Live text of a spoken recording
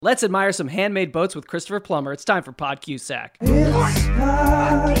Let's admire some handmade boats with Christopher Plummer. It's time for Pod Cusack. It's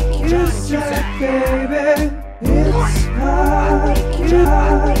Pod Cusack, baby. It's Pod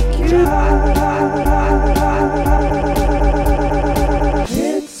Cusack.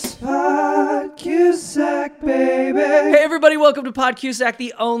 It's Pod Cusack, baby. Hey everybody, welcome to Pod Cusack,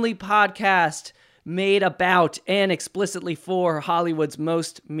 the only podcast made about and explicitly for Hollywood's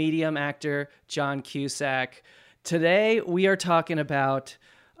most medium actor, John Cusack. Today we are talking about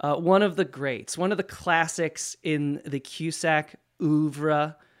one of the greats, one of the classics in the Cusack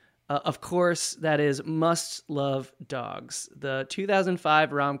oeuvre. Of course, that is Must Love Dogs, the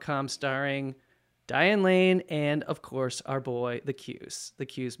 2005 rom-com starring Diane Lane and, of course, our boy, the Cuse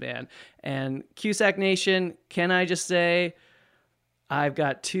man. And Cusack Nation, can I just say, I've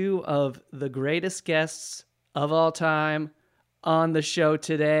got two of the greatest guests of all time on the show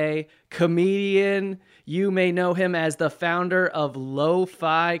today. Comedian, you may know him as the founder of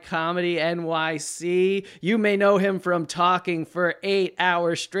Lo-Fi Comedy NYC. You may know him from talking for 8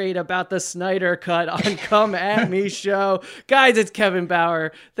 hours straight about the Snyder Cut on Come At Me show. Guys, it's Kevin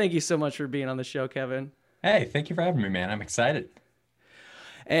Bauer. Thank you so much for being on the show, Kevin. Hey, thank you for having me, man. I'm excited.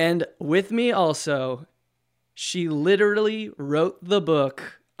 And with me also, she literally wrote the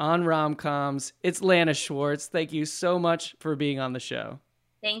book on rom-coms. It's Lana Schwartz. Thank you so much for being on the show.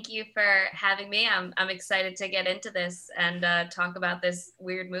 Thank you for having me. I'm excited to get into this and talk about this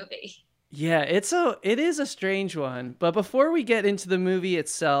weird movie. Yeah, it is a strange one. But before we get into the movie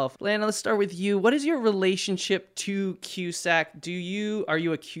itself, Lana, let's start with you. What is your relationship to Cusack? Are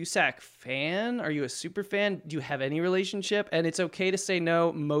you a Cusack fan? Are you a super fan? Do you have any relationship? And it's okay to say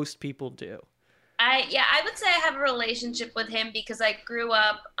no. Most people do. I would say I have a relationship with him because I grew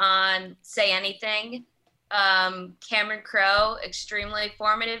up on Say Anything. Cameron Crowe, extremely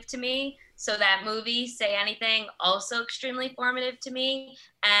formative to me. So that movie, Say Anything, also extremely formative to me,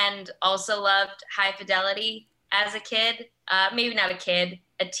 and also loved High Fidelity as a kid. Maybe not a kid,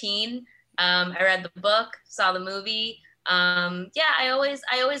 a teen. I read the book, saw the movie. I always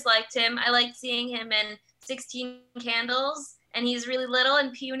liked him. I liked seeing him in 16 Candles, and he's really little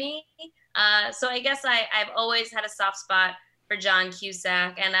and puny. So I guess I've always had a soft spot for John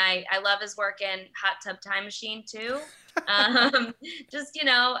Cusack, and I love his work in Hot Tub Time Machine too. I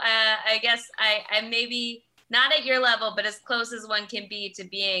guess I maybe not at your level, but as close as one can be to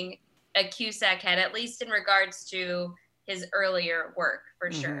being a Cusack head, at least in regards to his earlier work,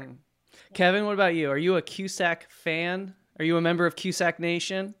 for sure. Kevin, what about you? Are you a Cusack fan? Are you a member of Cusack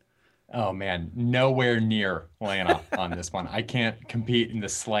Nation? Oh man, nowhere near Lana on this one. I can't compete in the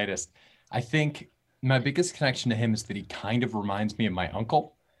slightest. I think my biggest connection to him is that he kind of reminds me of my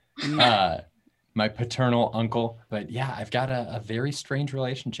uncle, my paternal uncle. But yeah, I've got a very strange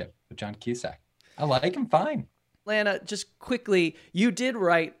relationship with John Cusack. I like him fine. Lana, just quickly, you did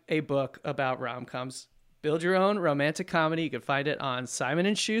write a book about rom-coms. Build Your Own Romantic Comedy. You can find it on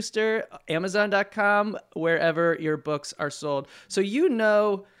Simon & Schuster, Amazon.com, wherever your books are sold. So you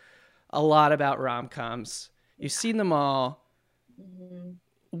know a lot about rom-coms. You've seen them all. Mm-hmm.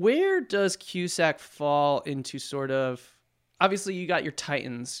 Where does Cusack fall into sort of, obviously you got your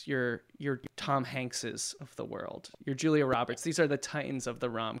Titans, your Tom Hankses of the world, your Julia Roberts. These are the Titans of the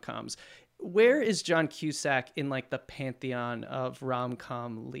rom-coms. Where is John Cusack in like the pantheon of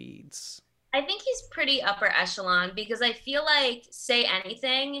rom-com leads? I think he's pretty upper echelon because I feel like Say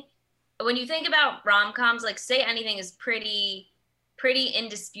Anything, when you think about rom-coms, like Say Anything is pretty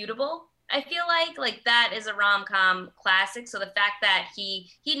indisputable. I feel like that is a rom-com classic. So the fact that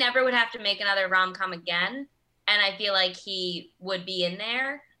he never would have to make another rom-com again, and I feel like he would be in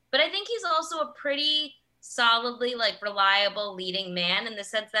there. But I think he's also a pretty solidly like reliable leading man in the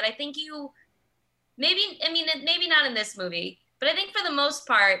sense that I think maybe not in this movie, but I think for the most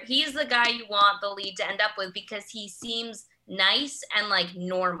part, he's the guy you want the lead to end up with because he seems nice and like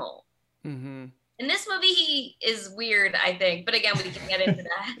normal. Mm-hmm. In this movie, he is weird, I think. But again, we can get into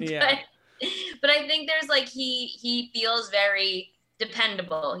that. Yeah. But I think there's like he feels very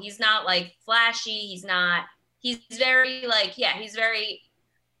dependable. He's not like flashy. He's very like, yeah, he's very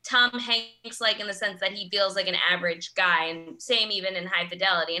Tom Hanks like in the sense that he feels like an average guy. And same even in High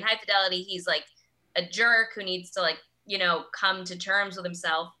Fidelity. In High Fidelity, he's like a jerk who needs to like, come to terms with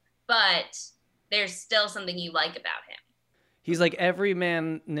himself. But there's still something you like about him. He's like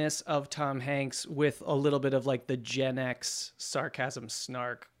everymanness of Tom Hanks with a little bit of like the Gen X sarcasm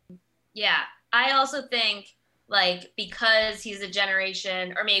snark. Yeah. I also think like because he's a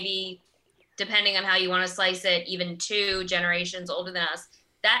generation or maybe depending on how you want to slice it, even 2 generations older than us,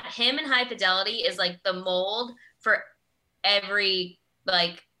 that him in High Fidelity is like the mold for every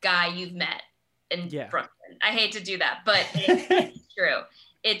like guy you've met in Brooklyn. I hate to do that, but it's true.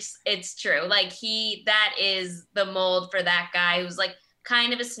 it's true. Like that is the mold for that guy who's like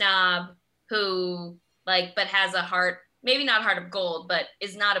kind of a snob who like, but has a heart, maybe not heart of gold, but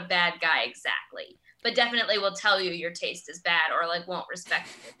is not a bad guy exactly. But definitely will tell you your taste is bad or like won't respect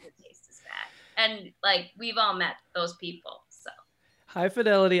you if your taste is bad. And like we've all met those people. So High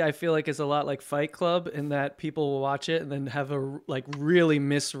Fidelity, I feel like, is a lot like Fight Club in that people will watch it and then have a like really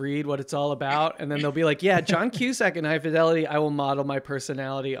misread what it's all about, and then they'll be like, "Yeah, John Cusack in High Fidelity, I will model my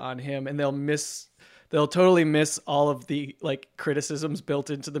personality on him," and they'll totally miss all of the like criticisms built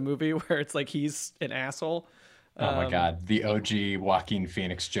into the movie where it's like he's an asshole. Oh my God, the OG Joaquin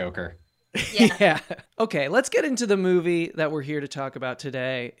Phoenix Joker. yeah. Yeah. Okay, let's get into the movie that we're here to talk about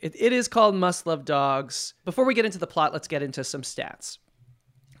today. It is called Must Love Dogs. Before we get into the plot, let's get into some stats.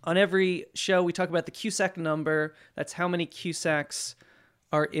 On every show, we talk about the Cusack number. That's how many Cusacks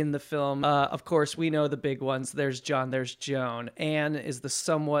are in the film. Of course, we know the big ones. There's John, there's Joan. Anne is the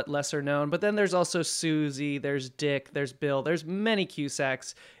somewhat lesser known, but then there's also Susie, there's Dick, there's Bill. There's many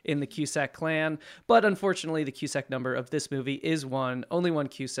Cusacks in the Cusack clan, but unfortunately, the Cusack number of this movie is one. Only one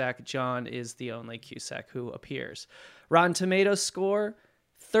Cusack. John is the only Cusack who appears. Rotten Tomatoes score,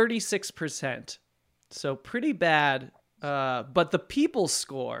 36%. So pretty bad, but the people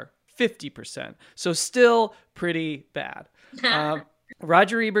score, 50%. So still pretty bad.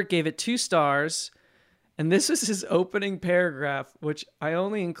 Roger Ebert gave it 2 stars, and this is his opening paragraph, which I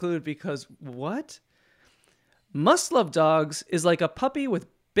only include because what? Must Love Dogs is like a puppy with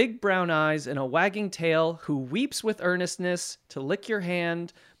big brown eyes and a wagging tail who weeps with earnestness to lick your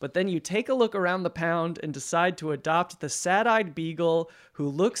hand, but then you take a look around the pound and decide to adopt the sad-eyed beagle who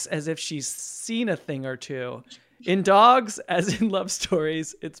looks as if she's seen a thing or two. In dogs, as in love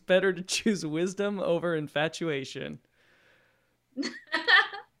stories, it's better to choose wisdom over infatuation.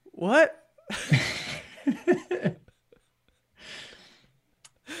 What?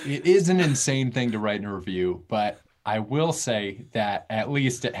 It is an insane thing to write in a review, but I will say that at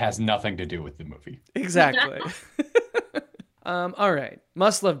least it has nothing to do with the movie. Exactly. All right.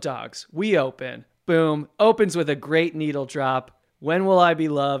 Must Love Dogs. We open. Boom. Opens with a great needle drop. When Will I Be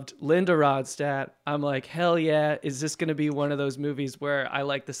Loved? Linda Ronstadt. I'm like, hell yeah. Is this going to be one of those movies where I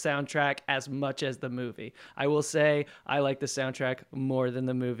like the soundtrack as much as the movie? I will say I like the soundtrack more than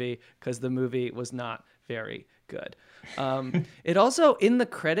the movie because the movie was not very good. It also, in the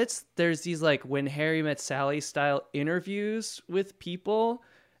credits, there's these like When Harry Met Sally style interviews with people.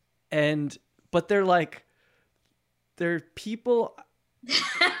 But they're people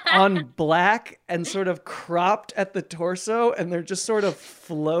on black and sort of cropped at the torso, and they're just sort of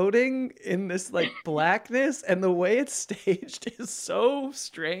floating in this like blackness, and the way it's staged is so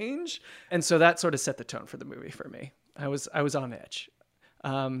strange. And so that sort of set the tone for the movie for me. I was on edge.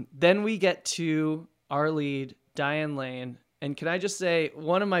 Then we get to our lead, Diane Lane. And can I just say,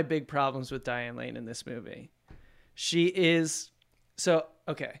 one of my big problems with Diane Lane in this movie, she is so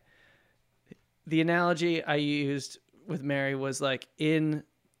okay. The analogy I used with Mary was like in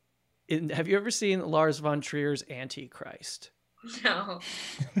have you ever seen Lars von Trier's Antichrist? No.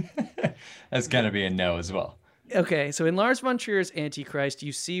 That's gonna be a no as well. Okay, so in Lars von Trier's Antichrist,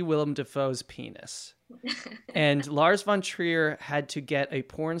 you see Willem Dafoe's penis. And Lars von Trier had to get a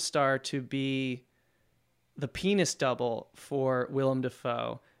porn star to be the penis double for Willem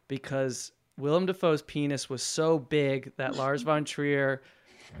Dafoe because Willem Dafoe's penis was so big that Lars von Trier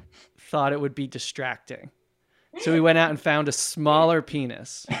thought it would be distracting. So we went out and found a smaller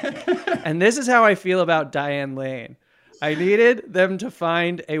penis. And this is how I feel about Diane Lane. I needed them to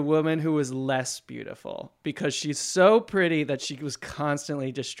find a woman who was less beautiful because she's so pretty that she was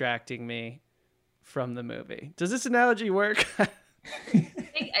constantly distracting me from the movie. Does this analogy work?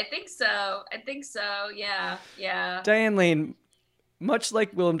 I think so. Yeah. Diane Lane, much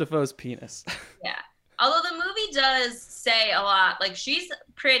like Willem Dafoe's penis. Yeah. Although the movie does say a lot, like she's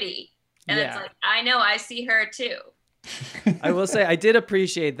pretty. And Yeah. it's like, I know, I see her too. I will say I did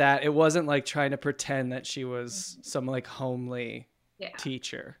appreciate that. It wasn't like trying to pretend that she was some like homely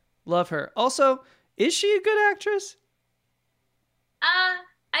teacher. Love her. Also, is she a good actress?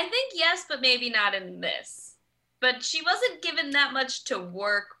 I think yes, but maybe not in this. But she wasn't given that much to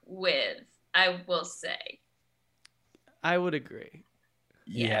work with, I will say. I would agree.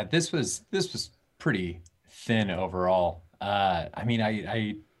 Yeah, this was pretty thin overall. I mean,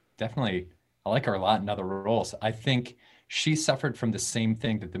 I definitely I like her a lot in other roles. I think she suffered from the same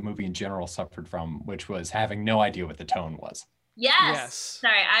thing that the movie in general suffered from, which was having no idea what the tone was. Yes.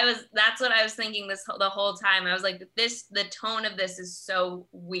 Sorry, that's what I was thinking the whole time. I was like, the tone of this is so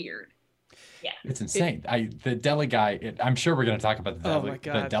weird. Yeah. It's insane. The deli guy, I'm sure we're going to talk about Oh my the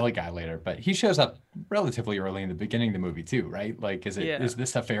God. deli guy later, but he shows up relatively early in the beginning of the movie too, right? Like, is Yeah.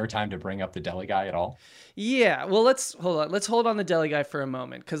 this a fair time to bring up the deli guy at all? Yeah, well, let's hold on. Let's hold on the deli guy for a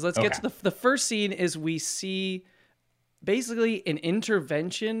moment, because let's get Okay. to the first scene is we see basically an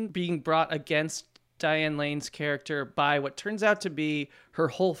intervention being brought against Diane Lane's character by what turns out to be her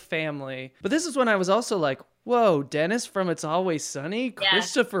whole family. But this is when I was also like, whoa, Dennis from It's Always Sunny, Yeah.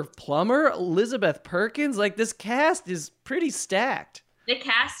 Christopher Plummer, Elizabeth Perkins, like this cast is pretty stacked. The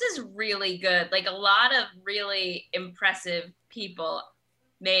cast is really good. Like a lot of really impressive people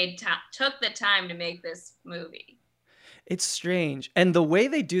took the time to make this movie. It's strange. And the way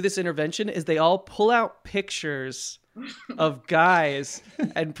they do this intervention is they all pull out pictures of guys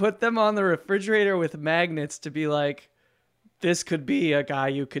and put them on the refrigerator with magnets to be like, this could be a guy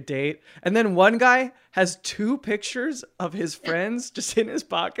you could date. And then one guy has 2 pictures of his friends just in his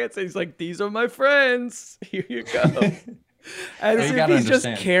pockets. And he's like, these are my friends. Here you go. As You if gotta he just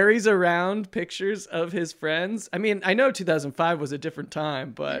understand. carries around pictures of his friends. I mean, I know 2005 was a different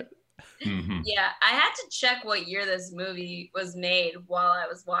time, but Mhm. Yeah, I had to check what year this movie was made while I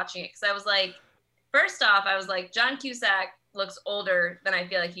was watching it, because I was like, first off, I was like, John Cusack looks older than I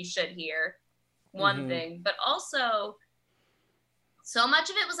feel like he should here. One Mhm. thing, but also so much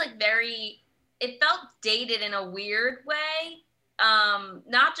of it was like it felt dated in a weird way.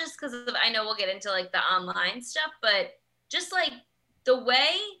 Not just because of, I know we'll get into like the online stuff, but just like the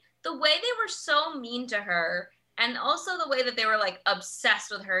way they were so mean to her, and also the way that they were like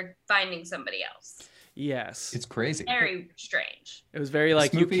obsessed with her finding somebody else. yes. It's crazy. Very strange. It was very This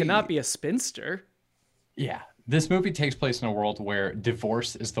like, movie- you cannot be a spinster. Yeah. This movie takes place in a world where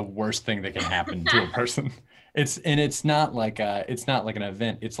divorce is the worst thing that can happen to a person. It's not like an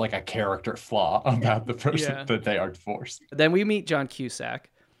event. It's like a character flaw about the person Yeah. that they are divorced. Then we meet John Cusack,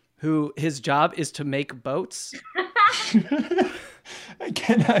 who his job is to make boats.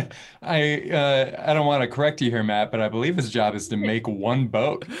 I don't want to correct you here, Matt, but I believe his job is to make one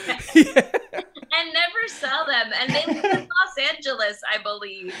boat. And never sell them. And they live in Los Angeles, I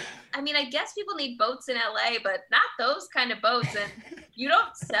believe. I mean, I guess people need boats in LA, but not those kind of boats. And you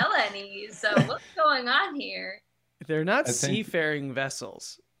don't sell any. So what's going on here? They're not I think- seafaring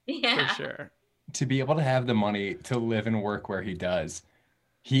vessels, Yeah. for sure. To be able to have the money to live and work where he does,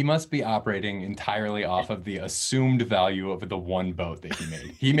 he must be operating entirely off of the assumed value of the one boat that he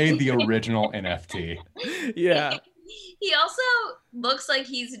made. He made the original NFT. Yeah, He also looks like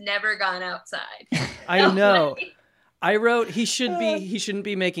he's never gone outside. I know. I wrote he shouldn't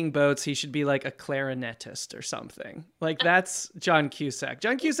be making boats. He should be like a clarinetist or something. Like that's John Cusack.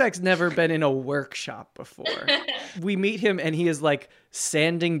 John Cusack's never been in a workshop before. We meet him and he is like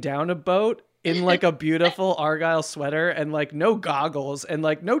sanding down a boat in like a beautiful Argyle sweater and like no goggles and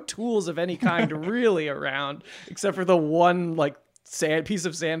like no tools of any kind really around except for the one like piece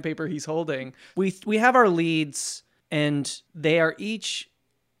of sandpaper he's holding. We have our leads and they are each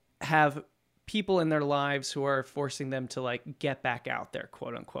have people in their lives who are forcing them to like get back out there,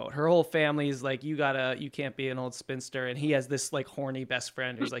 quote unquote. Her whole family is like, you can't be an old spinster. And he has this like horny best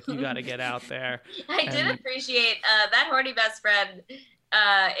friend who's like, you gotta get out there. I did And- appreciate that horny best friend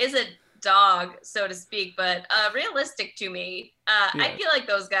is a dog, so to speak, but realistic to me. I Yeah. feel like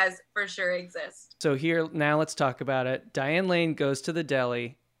those guys for sure exist. So here, now let's talk about it. Diane Lane goes to the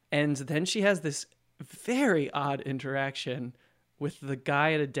deli and then she has this very odd interaction with the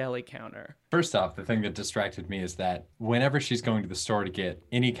guy at a deli counter. First off, the thing that distracted me is that whenever she's going to the store to get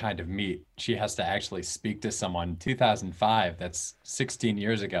any kind of meat, she has to actually speak to someone. 2005, that's 16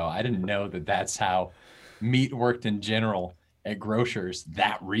 years ago. I didn't know that that's how meat worked in general at grocers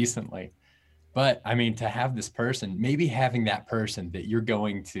that recently. But I mean, to have this person, maybe having that person that you're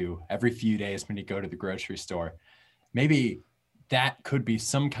going to every few days when you go to the grocery store, maybe that could be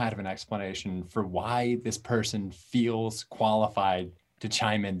some kind of an explanation for why this person feels qualified to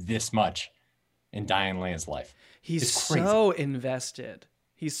chime in this much in Diane Lane's life. He's It's crazy. so invested.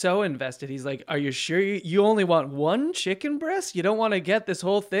 He's so invested. He's like, are you sure you only want one chicken breast? You don't want to get this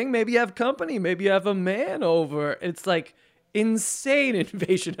whole thing? Maybe you have company. Maybe you have a man over. It's like insane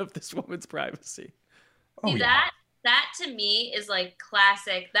invasion of this woman's privacy. See, that to me is like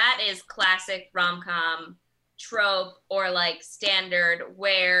classic. That is classic rom-com trope or like standard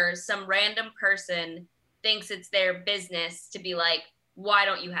where some random person thinks it's their business to be like, why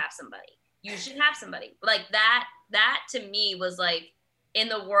don't you have somebody? You should have somebody. Like that to me was like, in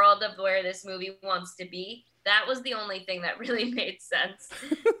the world of where this movie wants to be, that was the only thing that really made sense.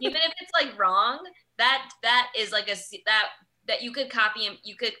 Even if it's like wrong, that is like that you could copy and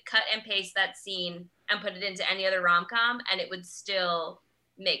you could cut and paste that scene and put it into any other rom-com and it would still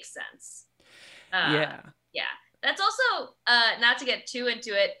make sense. Yeah. Yeah. That's also not to get too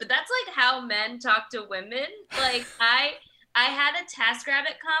into it, but that's like how men talk to women. Like I had a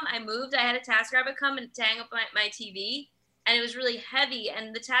TaskRabbit come. I moved. I had a TaskRabbit come and to hang up my TV, and it was really heavy.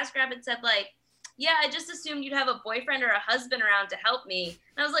 And the TaskRabbit said like, "Yeah, I just assumed you'd have a boyfriend or a husband around to help me."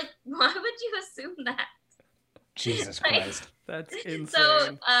 And I was like, "Why would you assume that?" Jesus Like, Christ. That's insane.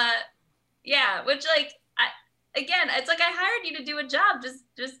 So yeah, which like again, it's like I hired you to do a job.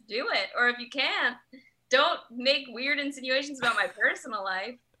 Just do it, or if you can't, don't make weird insinuations about my personal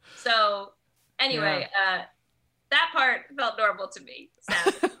life. So anyway, that part felt normal to me.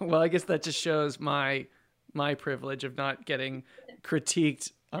 Sadly. Well, I guess that just shows my privilege of not getting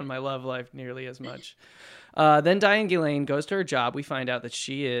critiqued on my love life nearly as much. Then Diane Gillane goes to her job. We find out that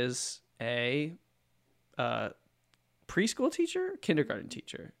she is a preschool teacher, kindergarten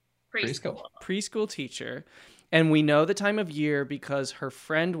teacher, preschool teacher. And we know the time of year because her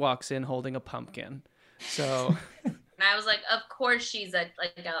friend walks in holding a pumpkin. So And I was like, of course she's a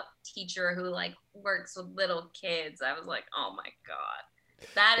teacher who like works with little kids. I was like, oh my God.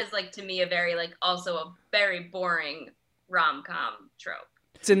 That is like to me a very like also a very boring rom-com trope.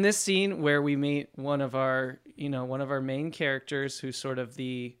 it's in this scene where we meet one of our main characters who's sort of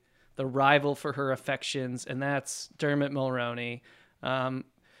the rival for her affections, and that's Dermot Mulroney.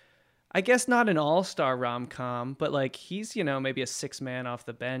 I guess not an all-star rom-com, but like he's, maybe a 6-man off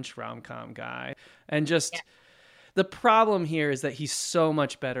the bench rom-com guy. And just the problem here is that he's so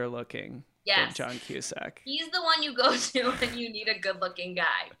much better looking than John Cusack. He's the one you go to when you need a good-looking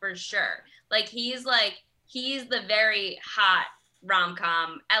guy, for sure. Like he's the very hot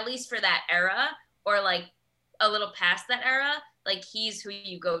rom-com, at least for that era, or like a little past that era. Like he's who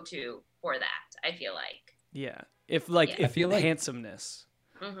you go to for that, I feel like. Yeah. If handsomeness.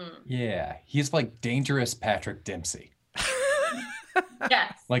 Mm-hmm. Yeah, he's like dangerous Patrick Dempsey.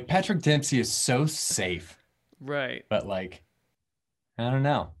 Yes. Like Patrick Dempsey is so safe. Right. But like, I don't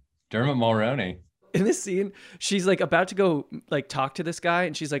know. Dermot Mulroney. In this scene, she's like about to go like talk to this guy,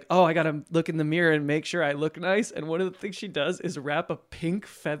 and she's like, "Oh, I gotta look in the mirror and make sure I look nice." And one of the things she does is wrap a pink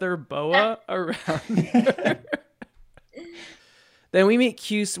feather boa around her. Then we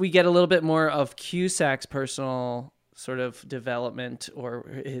meet we get a little bit more of Cusack's personal sort of development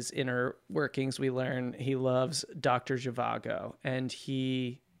or his inner workings. We learn he loves Dr. Zhivago, and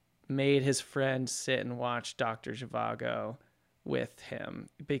he made his friend sit and watch Dr. Zhivago with him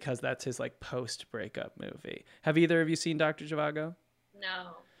because that's his like post-breakup movie. Have either of you seen Dr. Zhivago?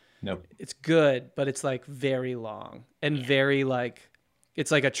 No. Nope. It's good, but it's like very long and very like, it's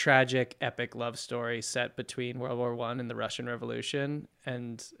like a tragic epic love story set between World War I and the Russian Revolution.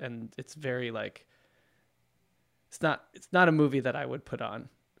 And it's very like, it's not a movie that I would put on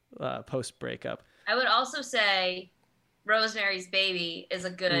post breakup. I would also say Rosemary's Baby is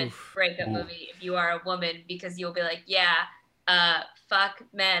a good breakup movie if you are a woman, because you'll be like, fuck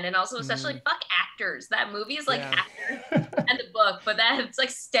men, and also especially fuck actors. That movie is like actors and the book, but it's like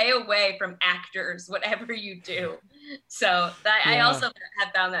stay away from actors, whatever you do. So I also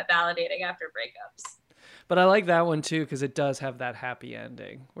have found that validating after breakups. But I like that one too because it does have that happy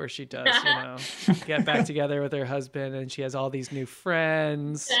ending where she does, get back together with her husband, and she has all these new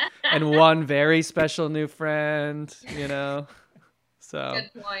friends and one very special new friend, So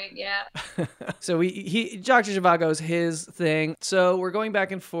good point, yeah. So Dr. Zhivago's his thing. So we're going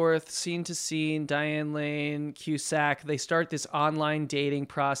back and forth, scene to scene. Diane Lane, Cusack, they start this online dating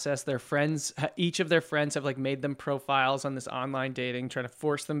process. Their friends, each of their friends have like made them profiles on this online dating, trying to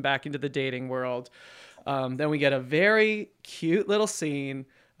force them back into the dating world. Then we get a very cute little scene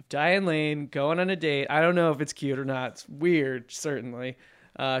of Diane Lane going on a date. I don't know if it's cute or not. It's weird, certainly.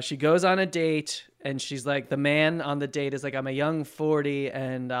 She goes on a date, and she's like, the man on the date is like, I'm a young 40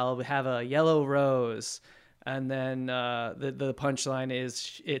 and I'll have a yellow rose. And then the punchline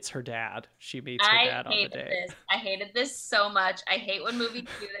is it's her dad. She meets her dad on the date. I hated this so much. I hate when movies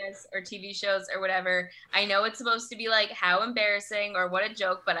do this, or TV shows or whatever. I know it's supposed to be like how embarrassing or what a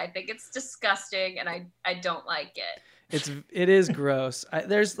joke, but I think it's disgusting, and I don't like it. It is gross.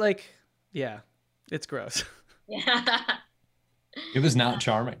 It's gross. Yeah. It was not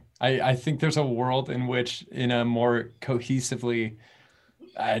charming. I think there's a world in which, in a more cohesively,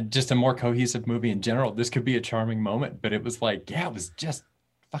 just a more cohesive movie in general, this could be a charming moment. But it was like, it was just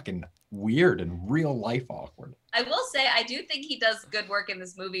fucking weird and real life awkward. I will say, I do think he does good work in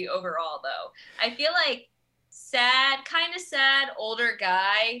this movie overall, though. I feel like kind of sad older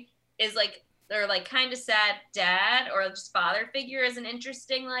guy is like, or like kind of sad dad or just father figure is an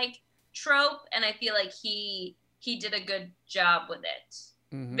interesting like trope, and I feel like he did a good job with it.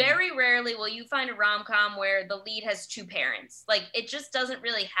 Very rarely will you find a rom-com where the lead has two parents. Like, it just doesn't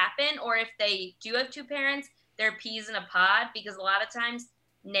really happen. Or if they do have two parents, they're peas in a pod, because a lot of times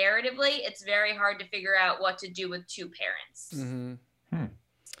narratively it's very hard to figure out what to do with two parents.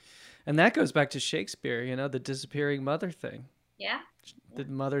 And that goes back to Shakespeare, you know, the disappearing mother thing. Yeah. The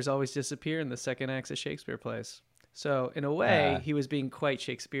mothers always disappear in the second acts of Shakespeare plays. So in a way, he was being quite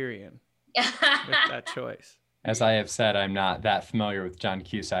Shakespearean with that choice. As I have said, I'm not that familiar with John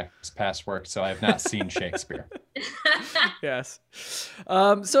Cusack's past work, so I have not seen Shakespeare. Yes.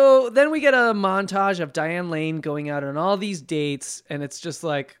 So then we get a montage of Diane Lane going out on all these dates, and it's just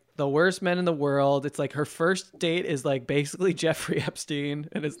like the worst men in the world. It's like her first date is like basically Jeffrey Epstein,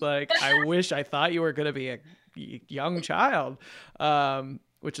 and it's like, I wish I thought you were going to be a young child.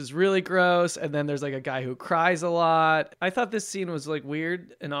 Which is really gross. And then there's like a guy who cries a lot. I thought this scene was like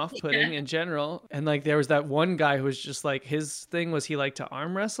weird and off-putting in general. And like there was that one guy who was just like, his thing was he liked to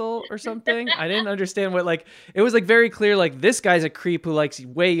arm wrestle or something. I didn't understand what, like, it was like very clear, like this guy's a creep who likes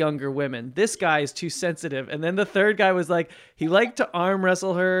way younger women. This guy is too sensitive. And then the third guy was like, he liked to arm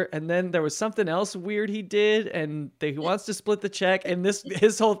wrestle her. And then there was something else weird he did. And he wants to split the check. And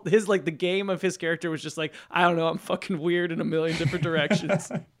his like the game of his character was just like, I don't know, I'm fucking weird in a million different directions.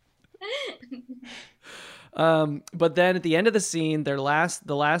 But then at the end of the scene, the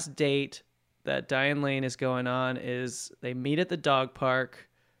last date that Diane Lane is going on is they meet at the dog park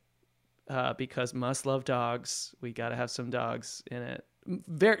because must love dogs. We got to have some dogs in it.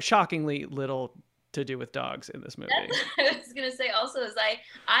 Very shockingly little to do with dogs in this movie. That's what I was gonna say also is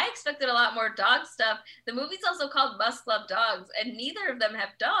I expected a lot more dog stuff. The movie's also called Must Love Dogs, and neither of them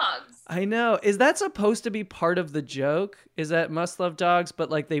have dogs. I know. Is that supposed to be part of the joke? Is that Must Love Dogs, but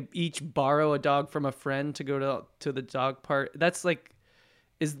like they each borrow a dog from a friend to go to the dog park? That's like,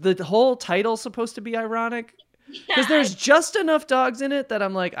 is the whole title supposed to be ironic? Because there's just enough dogs in it that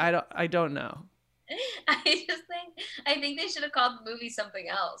I'm like, I don't know. I think they should have called the movie something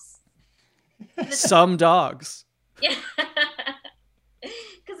else. Some dogs. Yeah.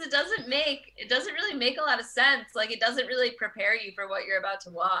 Because it doesn't really make a lot of sense. Like, it doesn't really prepare you for what you're about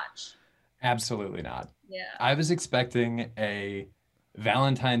to watch. Absolutely not. Yeah. I was expecting a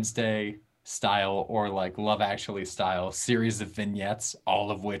Valentine's Day style or like Love Actually style series of vignettes,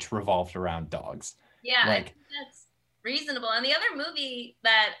 all of which revolved around dogs. Yeah, Like, I think that's reasonable. And the other movie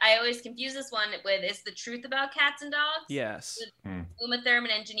that I always confuse this one with is The Truth About Cats and Dogs. Yes. With Uma Thurman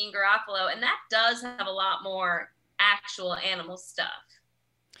and Janine Garofalo, and that does have a lot more actual animal stuff.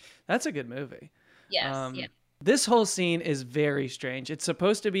 That's a good movie. Yes. Yeah. This whole scene is very strange. It's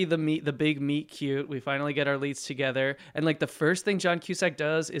supposed to be the big meet cute. We finally get our leads together. And like the first thing John Cusack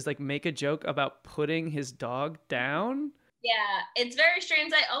does is like make a joke about putting his dog down. Yeah, it's very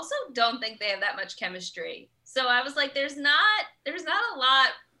strange. I also don't think they have that much chemistry. So I was like, there's not a lot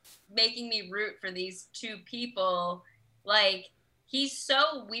making me root for these two people. Like, he's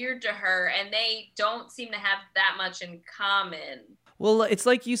so weird to her and they don't seem to have that much in common. Well, it's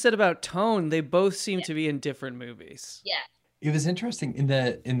like you said about tone. They both seem to be in different movies. Yeah. it was interesting in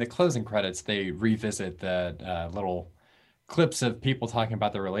the closing credits. They revisit the little clips of people talking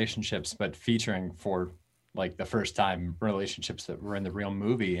about their relationships, but featuring for like the first time relationships that were in the real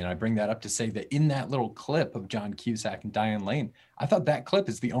movie. And I bring that up to say that in that little clip of John Cusack and Diane Lane, I thought that clip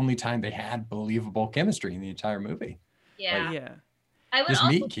is the only time they had believable chemistry in the entire movie. Yeah. Like, yeah. I would Just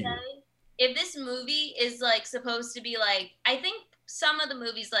also meet say, cute. if this movie is like supposed to be like, I think some of the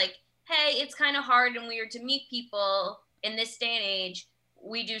movies like, hey, it's kind of hard and weird to meet people in this day and age.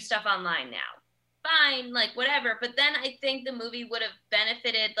 We do stuff online now. Fine, like whatever. But then I think the movie would have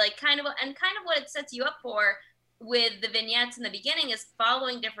benefited, like kind of what it sets you up for with the vignettes in the beginning is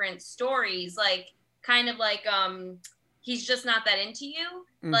following different stories, like kind of like he's just not that into you.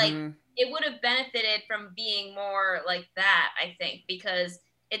 Mm-hmm. Like it would have benefited from being more like that, I think, because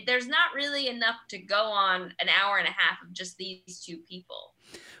there's not really enough to go on an hour and a half of just these two people.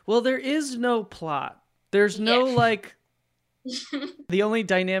 Well, there is no plot. There's no like. The only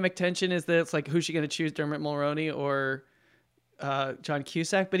dynamic tension is that it's like, who's she going to choose, Dermot Mulroney or John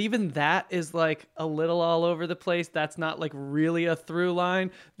Cusack? But even that is like a little all over the place. That's not like really a through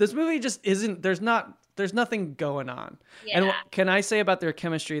line. This movie just isn't. There's nothing going on. Yeah. And what can I say about their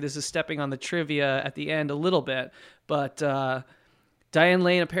chemistry? This is stepping on the trivia at the end a little bit, but Diane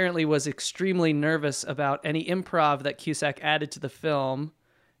Lane apparently was extremely nervous about any improv that Cusack added to the film.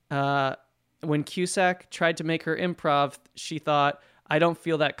 When Cusack tried to make her improv, she thought, I don't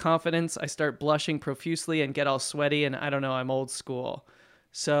feel that confidence. I start blushing profusely and get all sweaty, and I don't know, I'm old school.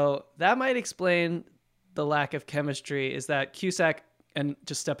 So that might explain the lack of chemistry, is that Cusack And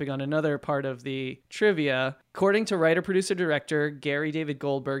just stepping on another part of the trivia, according to writer, producer, director Gary David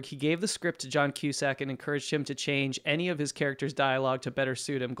Goldberg, he gave the script to John Cusack and encouraged him to change any of his character's dialogue to better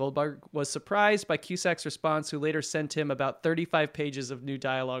suit him. Goldberg was surprised by Cusack's response, who later sent him about 35 pages of new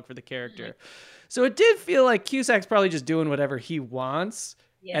dialogue for the character. So it did feel like Cusack's probably just doing whatever he wants.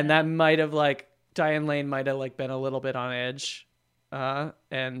 Yeah. And that might have like, Diane Lane might have like been a little bit on edge.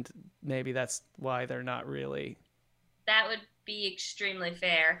 And maybe that's why they're not really. That would be extremely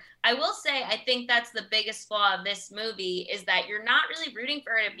fair. I will say, I think that's the biggest flaw of this movie is that you're not really rooting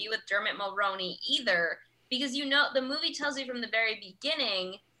for her to be with Dermot Mulroney either, because you know the movie tells you from the very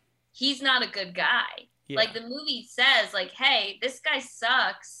beginning he's not a good guy. Yeah. Like the movie says, like, hey, this guy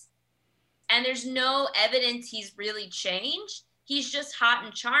sucks, and there's no evidence he's really changed. He's just hot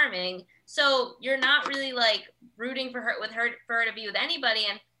and charming. So you're not really like rooting for her to be with anybody,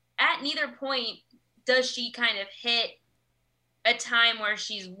 and at neither point does she kind of hit a time where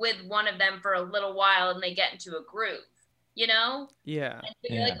she's with one of them for a little while and they get into a groove, you know? Yeah.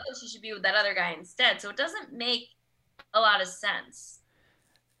 And you're like, oh, she should be with that other guy instead. So it doesn't make a lot of sense.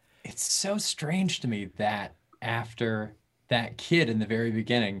 It's so strange to me that after that kid in the very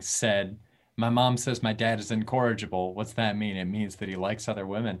beginning said, my mom says my dad is incorrigible. What's that mean? It means that he likes other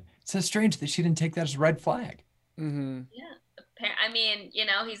women. It's so strange that she didn't take that as a red flag. Mm-hmm. Yeah. I mean, you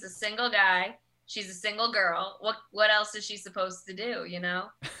know, he's a single guy. She's a single girl. What else is she supposed to do, you know?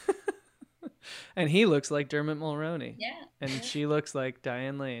 And he looks like Dermot Mulroney. Yeah. And she looks like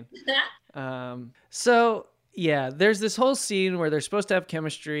Diane Lane. So, yeah, there's this whole scene where they're supposed to have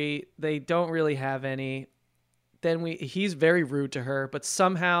chemistry. They don't really have any. Then he's very rude to her, but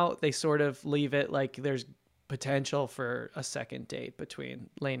somehow they sort of leave it like there's potential for a second date between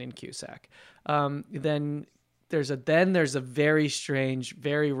Lane and Cusack. Then there's a very strange,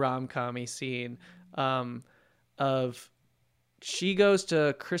 very rom-com-y scene of she goes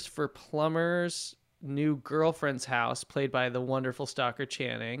to Christopher Plummer's new girlfriend's house, played by the wonderful Stockard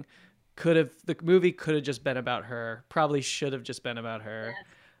Channing. The movie could have just been about her. Probably should have just been about her.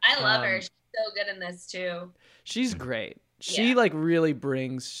 Yes. I love her. She's so good in this too. She's great. She like really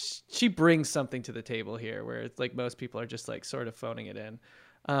brings something to the table here, where it's like most people are just like sort of phoning it in.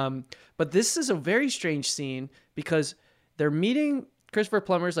 But this is a very strange scene because they're meeting Christopher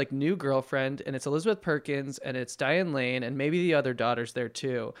Plummer's like new girlfriend, and it's Elizabeth Perkins and it's Diane Lane and maybe the other daughter's there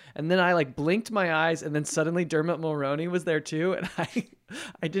too. And then I like blinked my eyes and then suddenly Dermot Mulroney was there too. And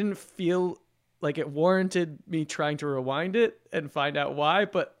I didn't feel like it warranted me trying to rewind it and find out why,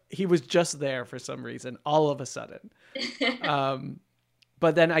 but he was just there for some reason, all of a sudden.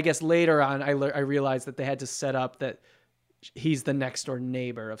 But then I guess later on, I realized that they had to set up that he's the next door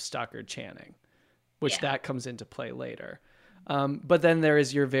neighbor of Stockard Channing, which that comes into play later. But then there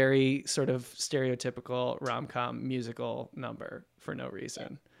is your very sort of stereotypical rom-com musical number for no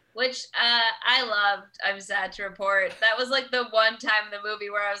reason. Which I loved. I'm sad to report. That was like the one time in the movie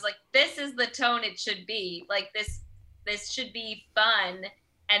where I was like, this is the tone it should be. Like this should be fun.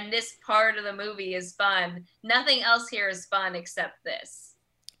 And this part of the movie is fun. Nothing else here is fun except this.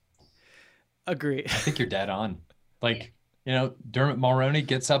 Agree. I think you're dead on. Like, you know, Dermot Mulroney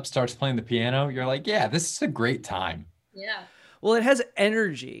gets up, starts playing the piano. You're like, yeah, this is a great time. Yeah. Well, it has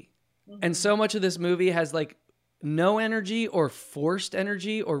energy. Mm-hmm. And so much of this movie has like no energy or forced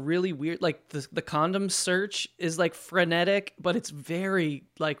energy or really weird. Like the condom search is like frenetic, but it's very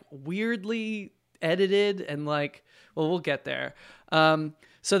like weirdly edited and like, well, we'll get there.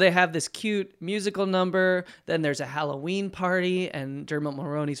 So they have this cute musical number. Then there's a Halloween party, and Dermot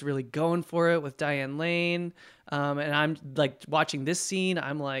Mulroney's really going for it with Diane Lane. And I'm like watching this scene.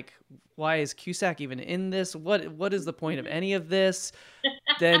 I'm like, why is Cusack even in this? What is the point of any of this?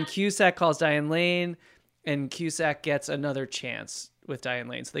 Then Cusack calls Diane Lane, and Cusack gets another chance with Diane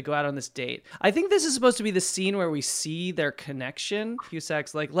Lane. So they go out on this date. I think this is supposed to be the scene where we see their connection.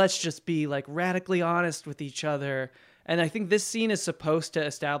 Cusack's like, let's just be like radically honest with each other. And I think this scene is supposed to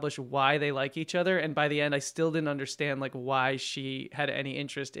establish why they like each other. And by the end, I still didn't understand like why she had any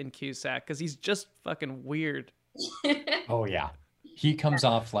interest in Cusack, because he's just fucking weird. Oh, yeah. He comes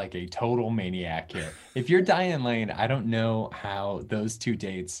off like a total maniac here. If you're Diane Lane, I don't know how those two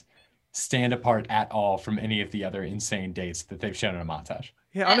dates stand apart at all from any of the other insane dates that they've shown in a montage.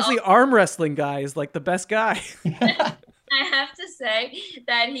 Yeah, honestly, arm wrestling guy is like the best guy. I have to say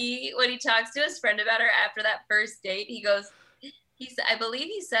that when he talks to his friend about her after that first date, I believe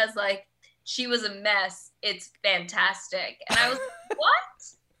he says like, she was a mess. It's fantastic. And I was like, what?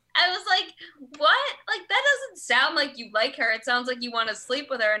 I was like, what? Like, that doesn't sound like you like her. It sounds like you want to sleep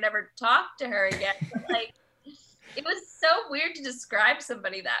with her and never talk to her again. But, like, it was so weird to describe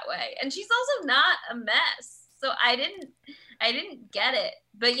somebody that way. And she's also not a mess. So I I didn't get it.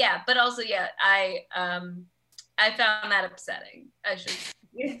 But yeah, but also yeah, I found that upsetting. I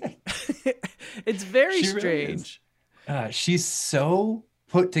should. It's very She really is. strange. She's so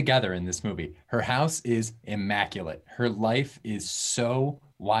put together in this movie. Her house is immaculate. Her life is so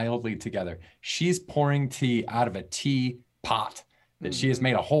wildly together. She's pouring tea out of a tea pot that she has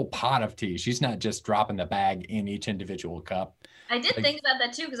made a whole pot of tea. She's not just dropping the bag in each individual cup. I did think about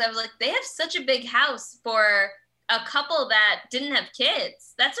that too, because I was like, they have such a big house for a couple that didn't have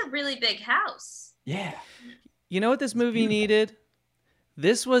kids. That's a really big house. Yeah. You know what this movie needed?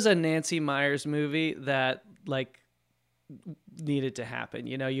 This was a Nancy Meyers movie that like needed to happen.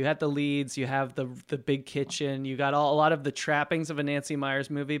 You know, you had the leads, you have the big kitchen, you got a lot of the trappings of a Nancy Meyers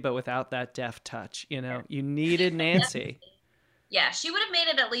movie, but without that deft touch. You know, you needed Nancy. Yeah, she would have made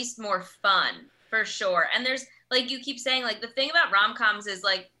it at least more fun for sure. And there's like you keep saying, like the thing about rom-coms is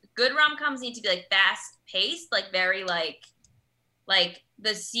like good rom-coms need to be like fast paced, like very like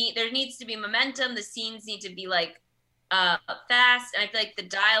the scene. There needs to be momentum. The scenes need to be like fast, and I feel like the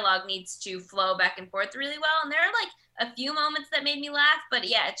dialogue needs to flow back and forth really well. And there are like a few moments that made me laugh, but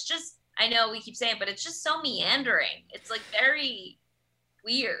yeah, it's just I know we keep saying, but it's just so meandering. It's like very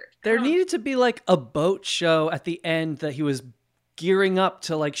weird. There needed to be like a boat show at the end that he was gearing up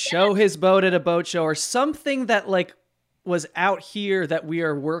to like show his boat at a boat show, or something that like was out here that we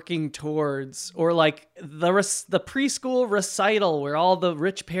are working towards, or like the preschool recital where all the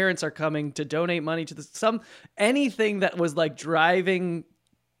rich parents are coming to donate money to anything that was like driving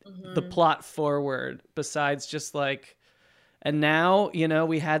the plot forward besides just like. And now, you know,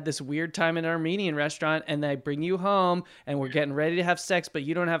 we had this weird time in an Armenian restaurant and they bring you home and we're getting ready to have sex, but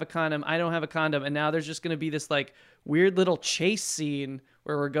you don't have a condom. I don't have a condom. And now there's just going to be this like weird little chase scene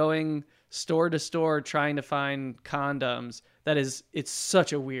where we're going store to store trying to find condoms. It's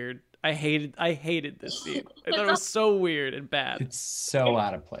such a weird, I hated this scene. I thought it was so weird and bad. It's so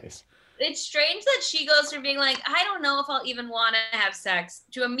out of place. It's strange that she goes from being like, I don't know if I'll even want to have sex,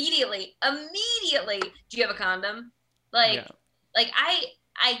 to immediately, do you have a condom? Like, Yeah. like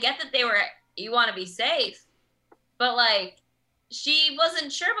I get that you want to be safe, but like, she wasn't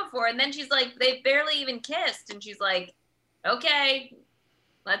sure before. And then she's like, they barely even kissed. And she's like, okay,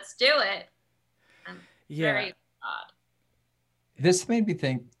 let's do it. Yeah. Very odd. This made me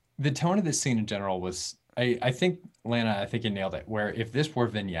think the tone of this scene in general was, I think, Lana, I think you nailed it, where if this were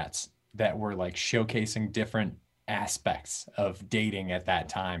vignettes that were like showcasing different aspects of dating at that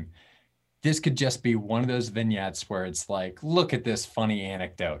time, this could just be one of those vignettes where it's like, look at this funny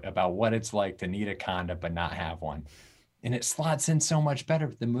anecdote about what it's like to need a condom but not have one. And it slots in so much better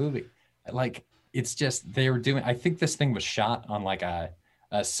with the movie. Like, it's just, they were doing, I think this thing was shot on like a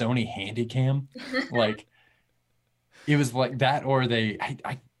Sony Handycam. Like, it was like that, or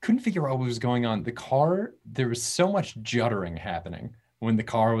I couldn't figure out what was going on. The car, there was so much juddering happening when the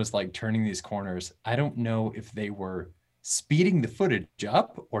car was like turning these corners. I don't know if they were speeding the footage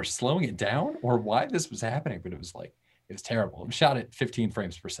up or slowing it down or why this was happening, but it was terrible. It was shot at 15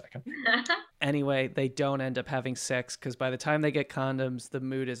 frames per second. Anyway, they don't end up having sex because by the time they get condoms, the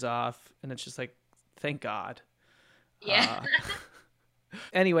mood is off. And it's just like, thank God. Yeah.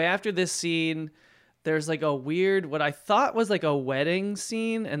 Anyway, after this scene, there's like a weird, what I thought was like a wedding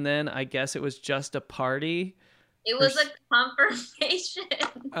scene. And then I guess it was just a party. It was a confirmation.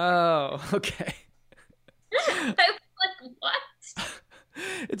 Oh, okay. I was like, what?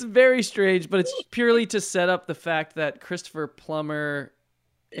 It's very strange, but it's purely to set up the fact that Christopher Plummer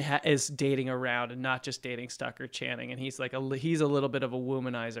is dating around and not just dating Stockard Channing, and he's like he's a little bit of a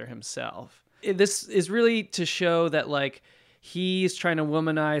womanizer himself. This is really to show that like he's trying to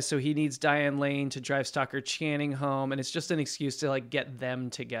womanize, so he needs Diane Lane to drive Stockard Channing home, and it's just an excuse to like get them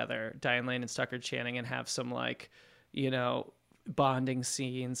together, Diane Lane and Stockard Channing, and have some like, you know, bonding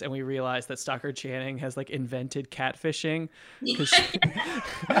scenes. And we realize that Stockard Channing has like invented catfishing because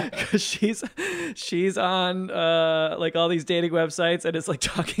she's on like all these dating websites and it's like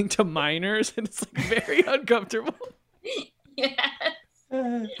talking to minors, and it's like very uncomfortable. Yes.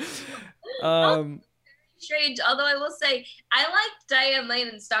 Strange, although I will say I liked Diane Lane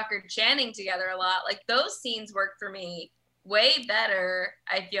and Stockard Channing together a lot. Like those scenes work for me way better,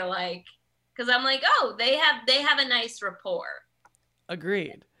 I feel like, because I'm like, oh, they have a nice rapport.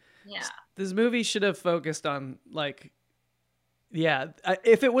 Agreed. Yeah. This movie should have focused on like, yeah,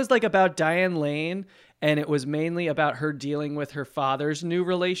 if it was like about Diane Lane and it was mainly about her dealing with her father's new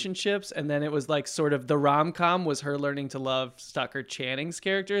relationships, and then it was like sort of the rom-com was her learning to love Stockard Channing's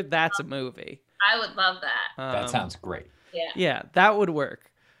character, that's a movie. I would love that. That sounds great. Yeah. Yeah, that would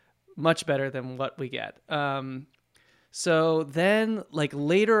work much better than what we get. So then, like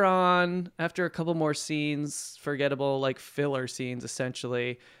later on, after a couple more scenes, forgettable, like filler scenes,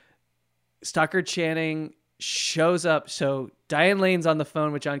 essentially, Stockard Channing shows up. So Diane Lane's on the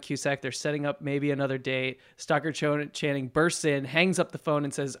phone with John Cusack. They're setting up maybe another date. Stockard Channing bursts in, hangs up the phone,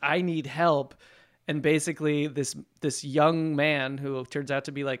 and says, "I need help." And basically, this young man who turns out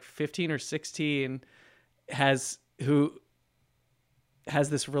to be like 15 or 16 has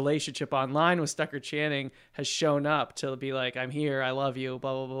this relationship online with Stockard Channing, has shown up to be like, "I'm here, I love you,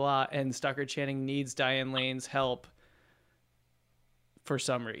 blah, blah, blah, blah." And Stockard Channing needs Diane Lane's help for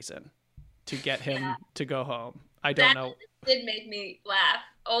some reason to get him to go home. I don't know. Did make me laugh,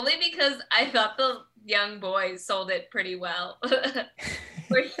 only because I thought the young boy sold it pretty well.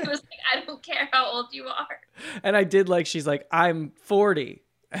 Where he was like, "I don't care how old you are." And I did like, she's like, "I'm 40.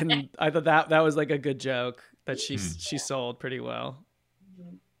 And I thought that was like a good joke that she sold pretty well.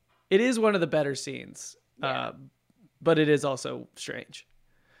 It is one of the better scenes, but it is also strange.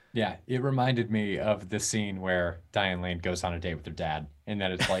 Yeah, it reminded me of the scene where Diane Lane goes on a date with her dad, and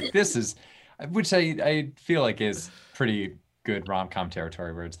then it's like, this is, which I feel like is pretty good rom-com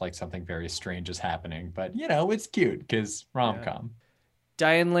territory, where it's like something very strange is happening, but it's cute because rom-com.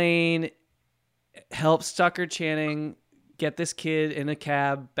 Diane Lane helps Stockard Channing get this kid in a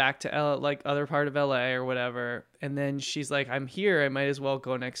cab back to like other part of LA or whatever. And then she's like, "I'm here. I might as well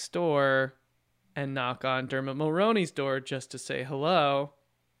go next door and knock on Dermot Mulroney's door just to say hello."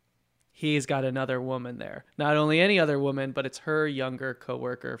 He's got another woman there. Not only any other woman, but it's her younger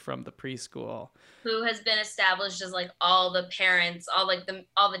coworker from the preschool, who has been established as like all the parents, all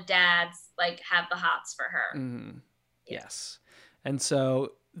the dads like have the hots for her. Mm-hmm. Yes. And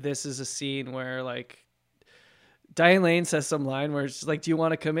so this is a scene where like Diane Lane says some line where she's like, "Do you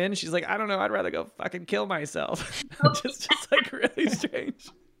want to come in?" She's like, "I don't know. I'd rather go fucking kill myself." just like really strange.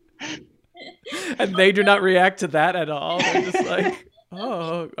 And they do not react to that at all. They're just like,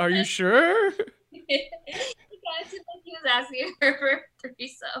 "Oh, are you sure?" He was asking her for a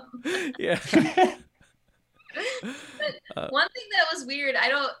threesome. Yeah. But one thing that was weird,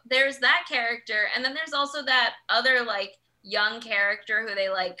 there's that character, and then there's also that other like young character who they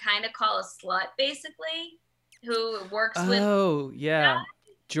like kind of call a slut, basically, who works with. Oh yeah,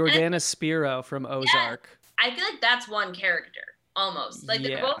 Jordana Spiro from Ozark. Yeah, I feel like that's one character almost. Like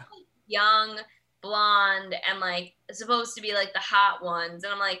they're both like, young, blonde, and like supposed to be like the hot ones,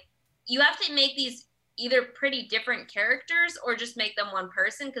 and I'm like, you have to make these either pretty different characters or just make them one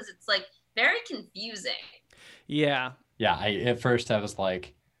person, because it's like very confusing. Yeah. At first I was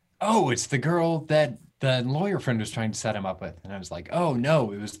like, "Oh, it's the girl that the lawyer friend was trying to set him up with," and I was like, "Oh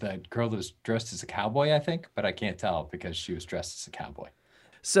no, it was the girl that was dressed as a cowboy," I think, but I can't tell because she was dressed as a cowboy.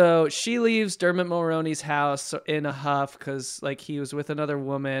 So she leaves Dermot Mulroney's house in a huff because like he was with another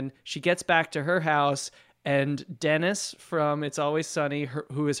woman. She gets back to her house, and Dennis from It's Always Sunny,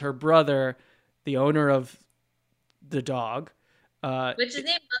 who is her brother, the owner of the dog, which is named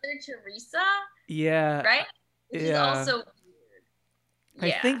Mother Teresa. Yeah. Right. Which is also weird.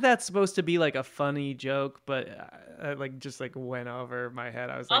 I think that's supposed to be like a funny joke, but I like just like went over my head.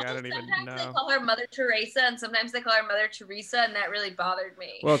 I was like, also, I don't even know. Sometimes they call her Mother Teresa, and sometimes they call her Mother Teresa, and that really bothered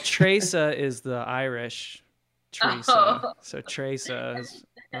me. Well, Teresa is the Irish Teresa, so Teresa is.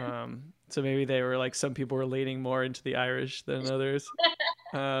 So maybe they were like, some people were leaning more into the Irish than others.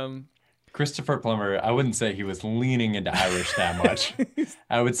 Christopher Plummer, I wouldn't say he was leaning into Irish that much.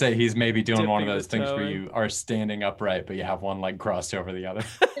 I would say he's maybe doing one of those things where you are standing upright, but you have one leg crossed over the other.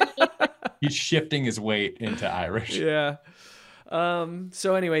 He's shifting his weight into Irish. Yeah.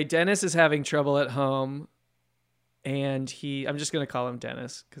 So anyway, Dennis is having trouble at home, and I'm just going to call him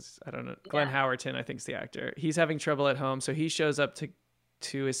Dennis because I don't know. Glenn Howerton, I think, is the actor. He's having trouble at home, so he shows up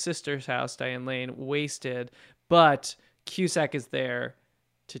to his sister's house, Diane Lane, wasted, but Cusack is there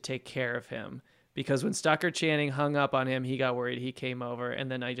to take care of him, because when Stockard Channing hung up on him, he got worried. He came over,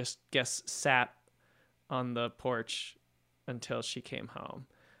 and then I just guess sat on the porch until she came home.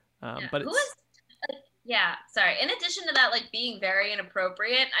 But sorry. In addition to that, like being very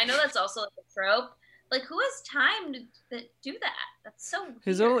inappropriate, I know that's also like a trope. Like, who has time to do that? That's so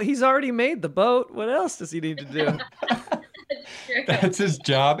weird. He's already made the boat. What else does he need to do? That's his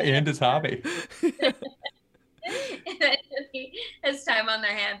job and his hobby. He has time on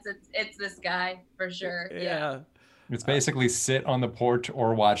their hands. It's this guy for sure. Yeah. It's basically sit on the porch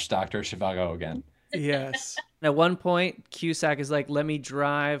or watch Dr. Zhivago again. Yes. At one point, Cusack is like, "Let me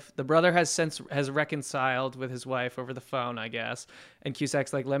drive." The brother has reconciled with his wife over the phone, I guess. And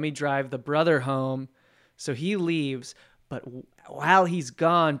Cusack's like, "Let me drive the brother home." So he leaves. But while he's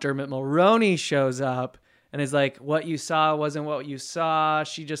gone, Dermot Mulroney shows up and is like, "What you saw wasn't what you saw.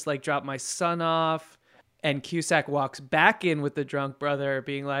 She just like dropped my son off." And Cusack walks back in with the drunk brother,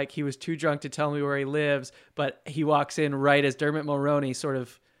 being like, he was too drunk to tell me where he lives. But he walks in right as Dermot Mulroney sort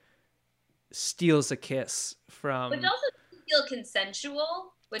of steals a kiss from. Which also doesn't feel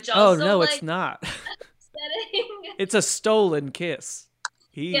consensual. Which Oh, also, no, like, it's not. upsetting. It's a stolen kiss.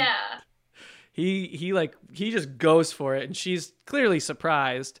 Yeah. He just goes for it, and she's clearly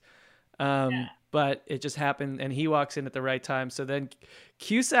surprised. But it just happened, and he walks in at the right time. So then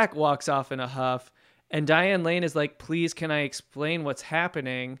Cusack walks off in a huff, and Diane Lane is like, please, can I explain what's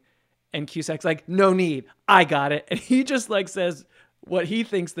happening? And Cusack's like, no need, I got it. And he just like says what he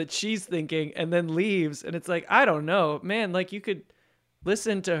thinks that she's thinking and then leaves. And it's like, I don't know, man, like you could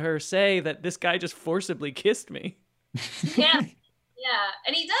listen to her say that this guy just forcibly kissed me. Yeah. Yeah.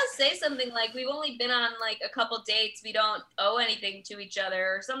 And he does say something like, we've only been on like a couple dates. We don't owe anything to each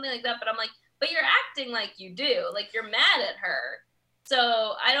other or something like that. But I'm like, but you're acting like you do. Like you're mad at her.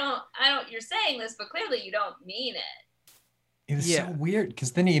 So I don't, you're saying this, but clearly you don't mean it. It was so weird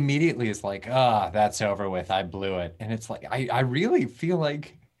because then he immediately is like, that's over with. I blew it. And it's like, I really feel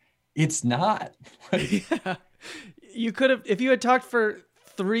like it's not. Yeah. You could have, if you had talked for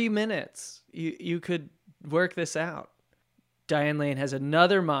 3 minutes, you could work this out. Diane Lane has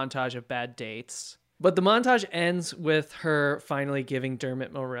another montage of bad dates, but the montage ends with her finally giving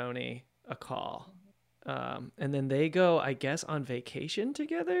Dermot Mulroney a call. And then they go, I guess, on vacation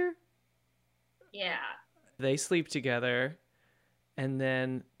together. Yeah. They sleep together. And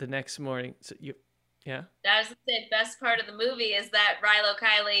then the next morning, yeah. That was the best part of the movie is that Rilo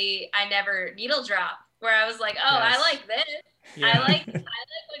Kiley, I never needle drop, where I was like, oh, Yes. I like this. Yeah. I like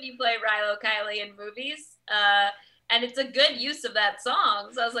when you play Rilo Kiley in movies. And it's a good use of that song.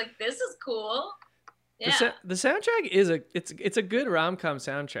 So I was like, this is cool. Yeah. The soundtrack is it's a good rom-com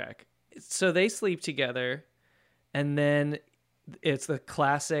soundtrack. So they sleep together, and then it's the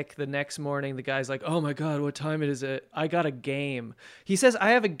classic. The next morning, the guy's like, "Oh my God, what time is it? I got a game." He says, "I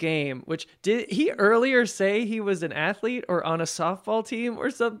have a game." Which, did he earlier say he was an athlete or on a softball team or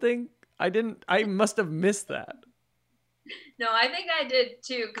something? I must have missed that. No, I think I did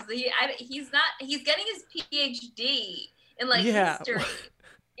too, because he's getting his PhD in like history.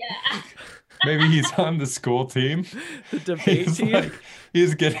 Yeah. Maybe he's on the school team. The debate team.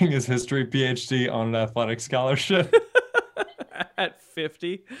 He's getting his history PhD on an athletic scholarship. At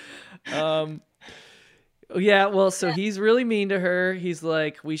 50. Yeah, well, so he's really mean to her. He's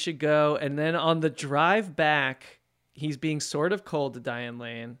like, we should go. And then on the drive back, he's being sort of cold to Diane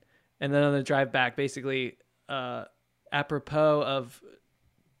Lane. And then on the drive back, basically, apropos of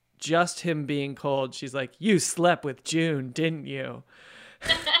just him being cold, she's like, you slept with June, didn't you?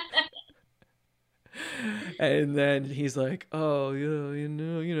 And then he's like, oh, yeah,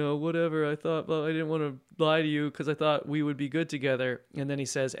 you know, whatever. I thought, well, I didn't want to lie to you because I thought we would be good together. And then he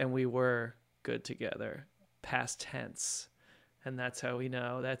says, and we were good together, past tense. And that's how we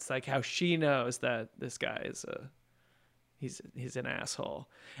know. That's like how she knows that this guy is he's an asshole.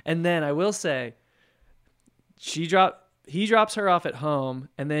 And then I will say, he drops her off at home,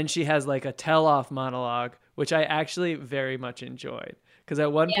 and then she has like a tell-off monologue, which I actually very much enjoyed. Because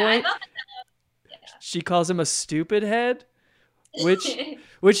at one point, she calls him a stupid head,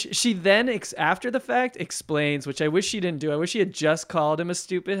 which she then, after the fact, explains, which I wish she didn't do. I wish she had just called him a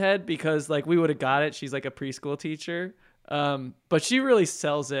stupid head, because like we would have got it. She's like a preschool teacher. But she really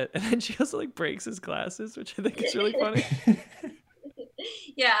sells it. And then she also like breaks his glasses, which I think is really funny.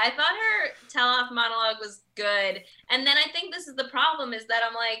 Yeah, I thought her tell-off monologue was good. And then I think this is the problem, is that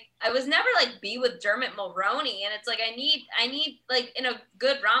I'm like, I was never like be with Dermot Mulroney. And it's like, I need like in a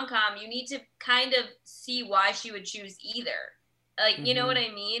good rom-com, you need to kind of see why she would choose either. Like, you know what I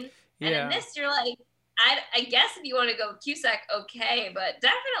mean? Yeah. And in this, you're like, I guess if you want to go with Cusack, okay, but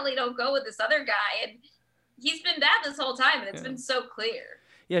definitely don't go with this other guy. And he's been bad this whole time, and it's been so clear.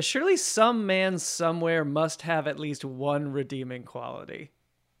 Yeah, surely some man somewhere must have at least one redeeming quality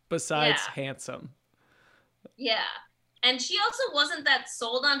besides handsome. Yeah. And she also wasn't that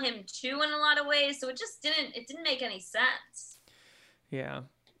sold on him too in a lot of ways, so it didn't make any sense. Yeah.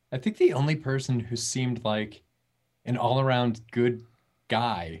 I think the only person who seemed like an all-around good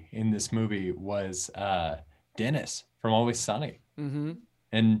guy in this movie was Dennis from Always Sunny. Mm-hmm.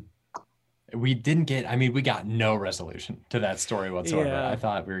 And we got no resolution to that story whatsoever. Yeah. I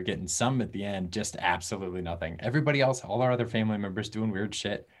thought we were getting some at the end, just absolutely nothing. Everybody else, all our other family members doing weird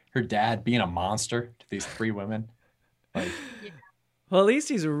shit. Her dad being a monster to these 3 women. Like, well, at least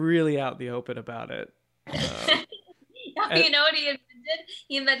he's really out in the open about it. You know what he invented?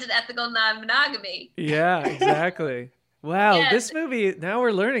 He invented ethical non-monogamy. Yeah, exactly. Wow, Yeah. This movie, now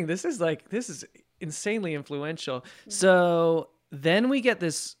we're learning, this is insanely influential. So then we get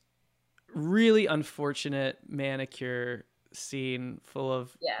this really unfortunate manicure scene full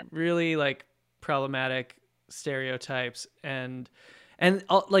of really like problematic stereotypes and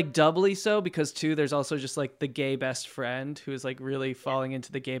like doubly so because too there's also just like the gay best friend who is like really falling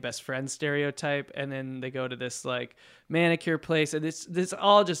into the gay best friend stereotype, and then they go to this like manicure place and this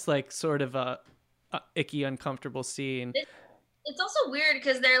all just like sort of a icky uncomfortable scene. It's also weird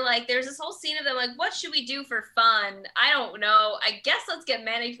because they're like, there's this whole scene of them like, what should we do for fun? I don't know. I guess let's get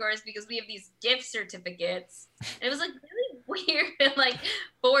manicures because we have these gift certificates. And it was like really weird and like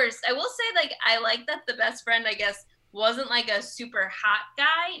forced. I will say like, I like that the best friend, I guess, wasn't like a super hot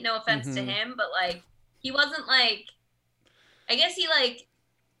guy. No offense to him, but like, he wasn't like, I guess he like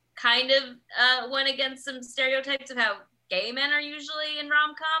kind of went against some stereotypes of how gay men are usually in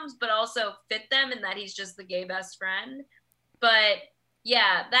rom-coms, but also fit them in that he's just the gay best friend. But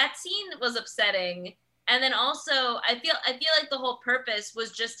yeah, that scene was upsetting. And then also I feel like the whole purpose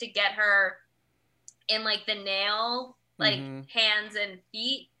was just to get her in like the nail, like hands and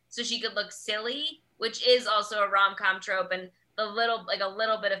feet so she could look silly, which is also a rom-com trope and a little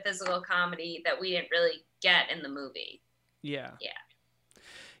bit of physical comedy that we didn't really get in the movie. Yeah. Yeah.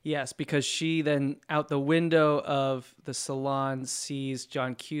 Yes, because she then out the window of the salon sees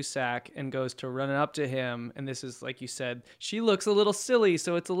John Cusack and goes to run up to him. And this is, like you said, she looks a little silly,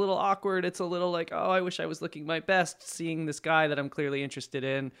 so it's a little awkward. It's a little like, oh, I wish I was looking my best seeing this guy that I'm clearly interested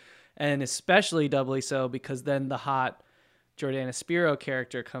in. And especially doubly so because then the hot Jordana Spiro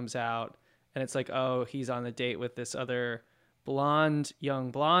character comes out and it's like, oh, he's on the date with this other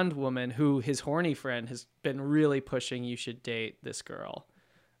young blonde woman who his horny friend has been really pushing, you should date this girl.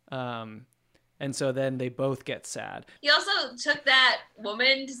 And so then they both get sad. He also took that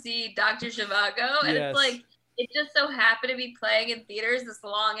woman to see Dr. Zhivago, and it's like, it just so happened to be playing in theaters, this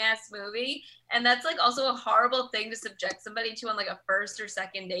long-ass movie, and that's like also a horrible thing to subject somebody to on like a first or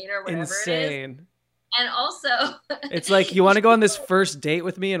second date or whatever Insane. it is. And also... it's like, you want to go on this first date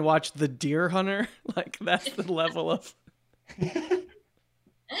with me and watch The Deer Hunter? Like, that's the level of... And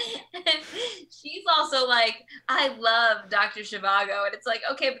she's also like, I love Dr. Zhivago. And it's like,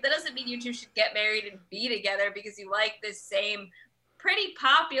 okay, but that doesn't mean you two should get married and be together because you like this same pretty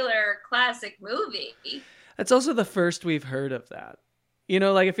popular classic movie. That's also the first we've heard of that. You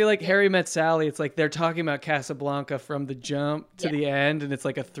know, like I feel like Harry Met Sally, it's like they're talking about Casablanca from the jump to the end, and it's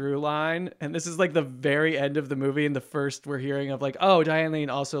like a through line. And this is like the very end of the movie, and the first we're hearing of like, oh, Diane Lane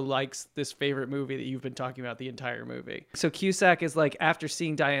also likes this favorite movie that you've been talking about the entire movie. So Cusack is like, after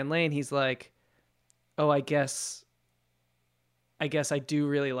seeing Diane Lane, he's like, oh, I guess I do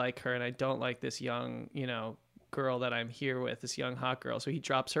really like her, and I don't like this young, you know, girl that I'm here with, this young hot girl. So he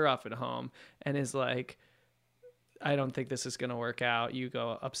drops her off at home and is like, I don't think this is going to work out. You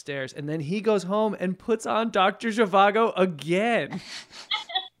go upstairs. And then he goes home and puts on Dr. Zhivago again.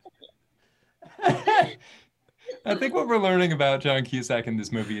 I think what we're learning about John Cusack in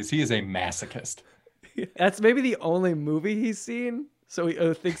this movie is he is a masochist. That's maybe the only movie he's seen. So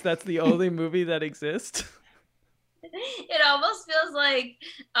he thinks that's the only movie that exists. It almost feels like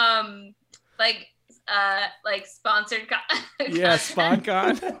sponsored yeah,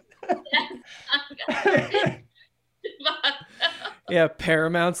 SponCon. Yeah,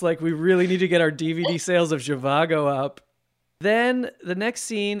 Paramount's like, we really need to get our DVD sales of Zhivago up. Then the next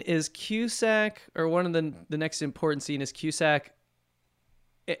scene is Cusack, or one of the next important scene is Cusack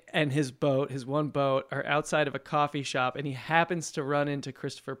and his one boat, are outside of a coffee shop, and he happens to run into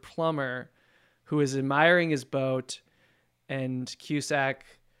Christopher Plummer, who is admiring his boat, and Cusack,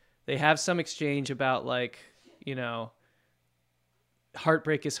 they have some exchange about like, you know,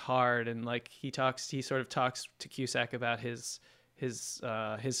 heartbreak is hard, and like he sort of talks to Cusack about his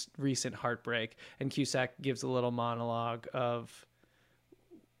recent heartbreak, and Cusack gives a little monologue of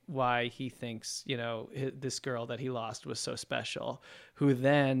why he thinks, you know, this girl that he lost was so special, who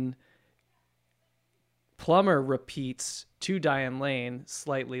then Plummer repeats to Diane Lane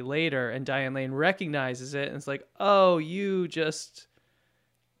slightly later, and Diane Lane recognizes it and it's like, oh,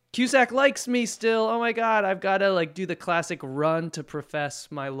 Cusack likes me still. Oh my God, I've got to like do the classic run to profess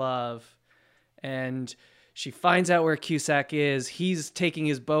my love. And she finds out where Cusack is. He's taking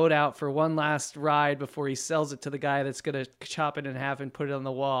his boat out for one last ride before he sells it to the guy that's going to chop it in half and put it on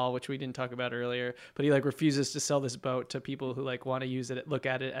the wall, which we didn't talk about earlier. But he like refuses to sell this boat to people who like want to use it, look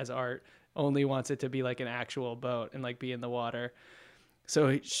at it as art, only wants it to be like an actual boat and like be in the water.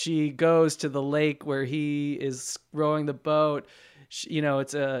 So she goes to the lake where he is rowing the boat.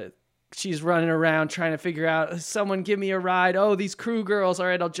 She's running around trying to figure out, someone give me a ride. Oh, these crew girls. All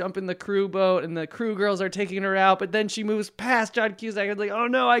right, I'll jump in the crew boat, and the crew girls are taking her out. But then she moves past John Cusack and like, oh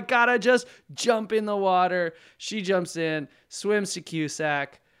no, I gotta just jump in the water. She jumps in, swims to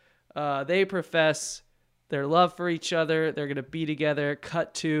Cusack. They profess their love for each other. They're going to be together.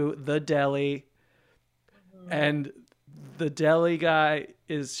 Cut to the deli. And the deli guy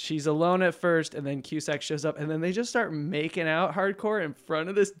she's alone at first, and then Cusack shows up, and then they just start making out hardcore in front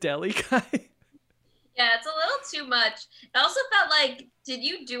of this deli guy. Yeah, it's a little too much. It also felt like, did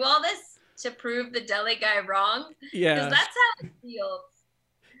you do all this to prove the deli guy wrong? Yeah. Because that's how it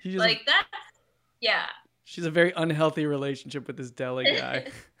feels. Like, that's, yeah. She's a very unhealthy relationship with this deli guy.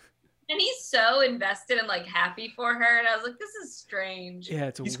 And he's so invested and like happy for her. And I was like, this is strange. Yeah,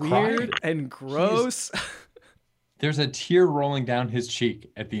 it's He's weird crying. and gross. There's a tear rolling down his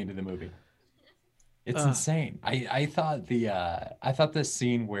cheek at the end of the movie. It's insane. I thought the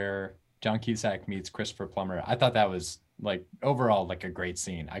scene where John Cusack meets Christopher Plummer, I thought that was like overall like a great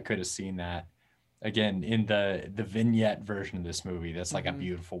scene. I could have seen that again in the vignette version of this movie. That's like a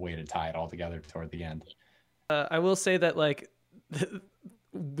beautiful way to tie it all together toward the end. I will say that like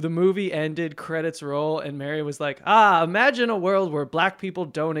the movie ended, credits roll, and Mary was like, imagine a world where black people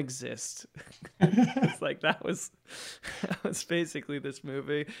don't exist. It's like that was basically this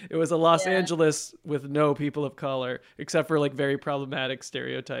movie. It was a Los Angeles with no people of color, except for like very problematic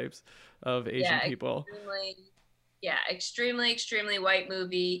stereotypes of Asian people. Extremely white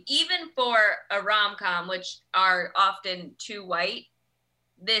movie. Even for a rom-com, which are often too white,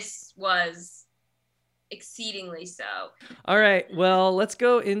 this was exceedingly so. All right, well, let's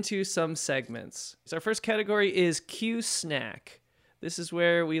go into some segments. So our first category is Q Snack. This is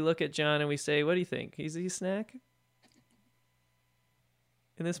where we look at John and we say, what do you think? Is he a snack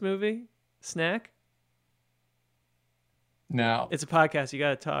in this movie? Snack? No. It's a podcast. You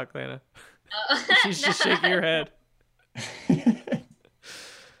got to talk, Lana. She's just shaking her head. No,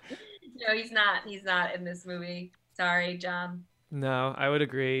 he's not. He's not in this movie. Sorry, John. No, I would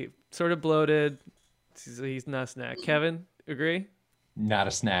agree. Sort of bloated. He's not a snack. Kevin, agree? Not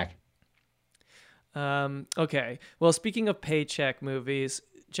a snack. Okay. Well, speaking of paycheck movies,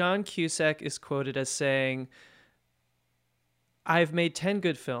 John Cusack is quoted as saying, I've made 10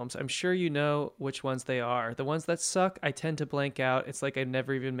 good films. I'm sure you know which ones they are. The ones that suck, I tend to blank out. It's like I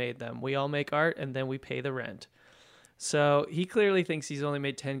never even made them. We all make art and then we pay the rent. So he clearly thinks he's only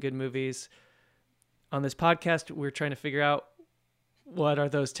made 10 good movies. On this podcast, we're trying to figure out what are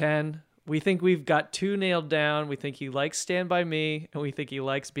those 10. We think we've got 2 nailed down. We think he likes Stand By Me, and we think he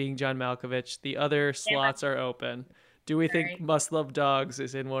likes Being John Malkovich. The other slots are open. Do we think Must Love Dogs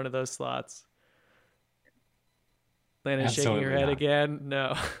is in one of those slots? Lana's shaking her head again.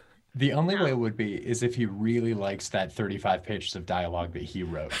 No. The only way it would be is if he really likes that 35 pages of dialogue that he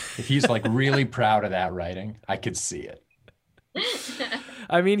wrote. If he's like really proud of that writing, I could see it.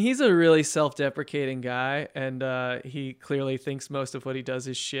 I mean, he's a really self-deprecating guy, and he clearly thinks most of what he does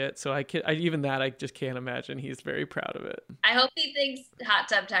is shit. So I just can't imagine he's very proud of it. I hope he thinks Hot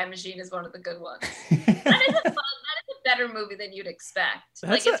Tub Time Machine is one of the good ones. That is a better movie than you'd expect.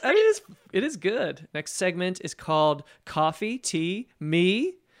 It is good. Next segment is called Coffee, Tea,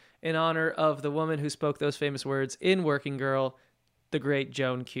 Me, in honor of the woman who spoke those famous words in Working Girl, the great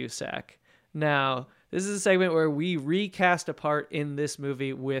Joan Cusack. Now, this is a segment where we recast a part in this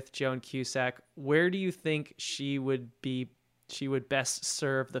movie with Joan Cusack. Where do you think she would best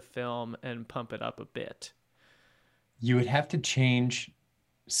serve the film and pump it up a bit? You would have to change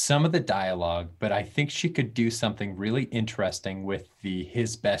some of the dialogue, but I think she could do something really interesting with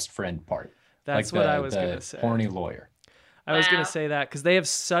his best friend part. That's what I was going to say. Horny lawyer. I was going to say that because they have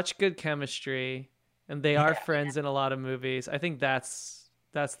such good chemistry and they are friends in a lot of movies. I think that's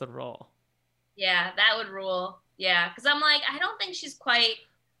the role. Yeah, that would rule. Yeah, because I'm like, I don't think she's quite.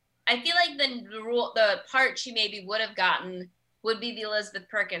 I feel like the part she maybe would have gotten would be the Elizabeth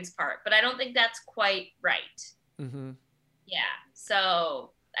Perkins part, but I don't think that's quite right. Mm-hmm. Yeah,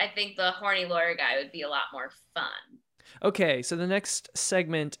 so I think the horny lawyer guy would be a lot more fun. Okay, so the next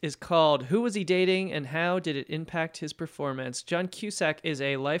segment is called Who Was He Dating and How Did It Impact His Performance? John Cusack is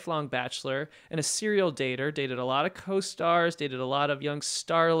a lifelong bachelor and a serial dater, dated a lot of co-stars, dated a lot of young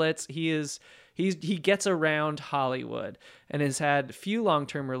starlets. He gets around Hollywood and has had few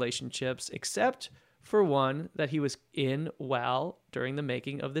long-term relationships except for one that he was in during the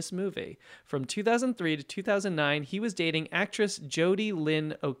making of this movie. From 2003 to 2009, he was dating actress Jodie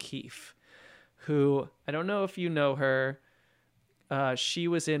Lynn O'Keefe, who, I don't know if you know her. She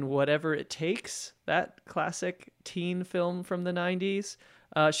was in Whatever It Takes, that classic teen film from the 90s.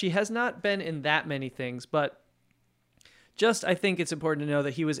 She has not been in that many things, but I think it's important to know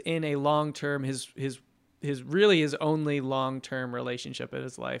that he was in a long-term, his only long-term relationship in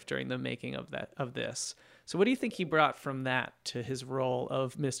his life during the making of this. So what do you think he brought from that to his role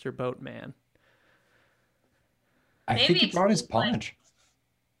of Mr. Boatman? I think he brought his punch.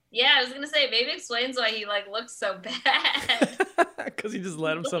 Yeah, I was gonna say maybe explains why he like looks so bad. Because he just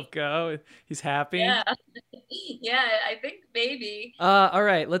let himself go. He's happy. Yeah, yeah, I think maybe. All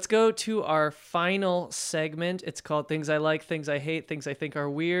right, let's go to our final segment. It's called Things I Like, Things I Hate, Things I Think Are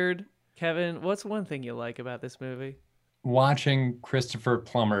Weird. Kevin, what's one thing you like about this movie? Watching Christopher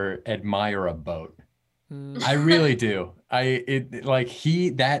Plummer admire a boat. I really do.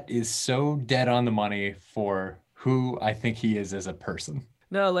 That is so dead on the money for who I think he is as a person.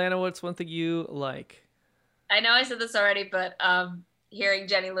 No, Lana, what's one thing you like? I know I said this already, but hearing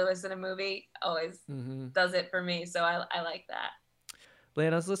Jenny Lewis in a movie always does it for me. So I like that.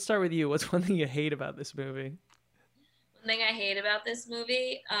 Lana, let's start with you. What's one thing you hate about this movie? One thing I hate about this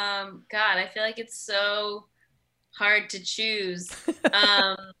movie, God, I feel like it's so hard to choose.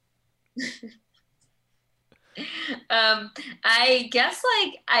 I guess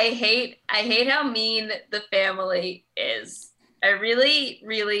like I hate how mean the family is. I really,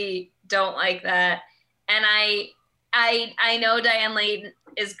 really don't like that. And I know Diane Lane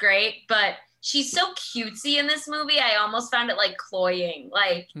is great, but she's so cutesy in this movie. I almost found it like cloying.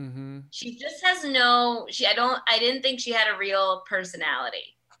 Like she just has I didn't think she had a real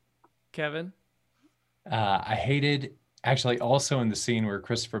personality. Kevin? I hated, actually also in the scene where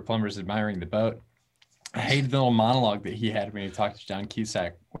Christopher Plummer's admiring the boat, I hated the little monologue that he had when he talked to John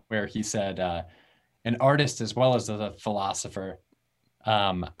Cusack, where he said, an artist as well as a philosopher.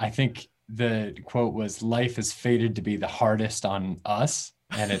 I think the quote was, "Life is fated to be the hardest on us."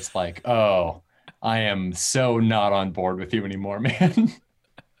 And it's like, oh, I am so not on board with you anymore, man.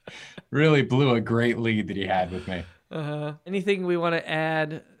 Really blew a great lead that he had with me. Anything we want to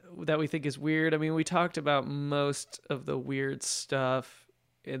add that we think is weird? I mean, we talked about most of the weird stuff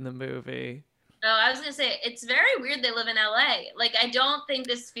in the movie. Oh, I was going to say, it's very weird they live in LA. Like, I don't think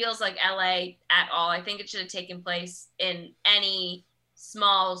this feels like LA at all. I think it should have taken place in any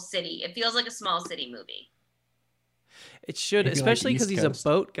small city. It feels like a small city movie. It should, Maybe especially like because East he's Coast. a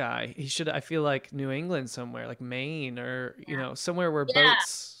boat guy. He should, I feel like New England somewhere, like Maine or, somewhere where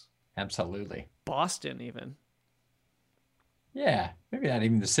boats, Absolutely. Boston even. Yeah, maybe not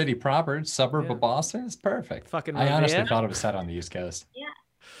even the city proper, it's suburb Yeah. of Boston. It's perfect. Fucking I honestly Revere. thought it was set on the East Coast. Yeah.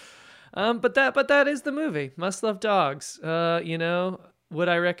 But that is the movie. Must Love Dogs. Would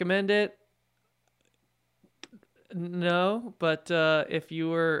I recommend it? No, but if you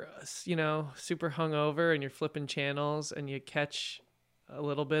were, super hungover and you're flipping channels and you catch a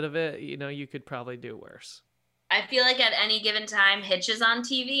little bit of it, you could probably do worse. I feel like at any given time, Hitch is on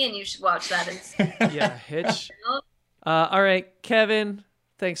TV and you should watch that instead. Yeah, Hitch. All right, Kevin,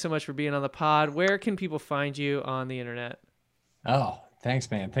 thanks so much for being on the pod. Where can people find you on the internet? Oh,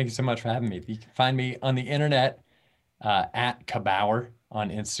 thanks, man. Thank you so much for having me. You can find me on the internet at Kabauer on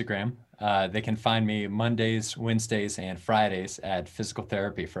Instagram. They can find me Mondays, Wednesdays, and Fridays at Physical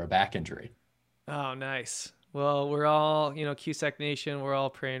Therapy for a back injury. Oh, nice. Well, we're all, Cusack Nation, we're all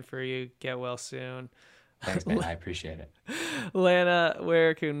praying for you. Get well soon. Thanks, man. I appreciate it. Lana,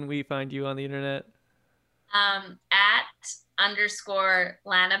 where can we find you on the internet? At _Lanabelle,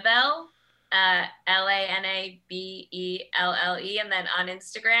 LANABELLE, and then on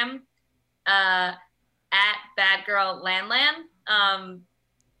Instagram, at Bad Girl Lan.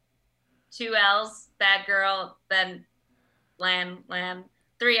 2 L's, Bad Girl, then Lan,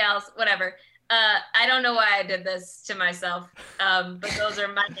 3 L's, whatever. I don't know why I did this to myself, but those are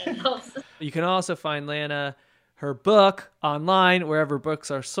my handles. You can also find Lana, her book, online, wherever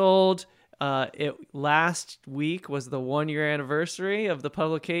books are sold. Last week was the 1-year anniversary of the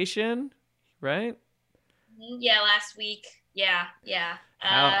publication, right? Yeah, last week. Yeah.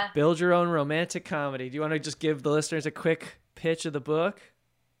 Build Your Own Romantic Comedy. Do you want to just give the listeners a quick pitch of the book?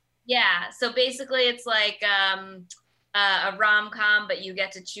 Yeah, so basically it's like a rom-com, but you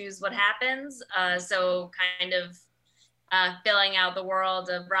get to choose what happens. So kind of filling out the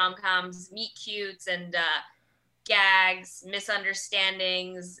world of rom-coms, meet cutes, and gags,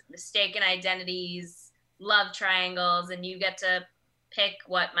 misunderstandings, mistaken identities, love triangles, and you get to pick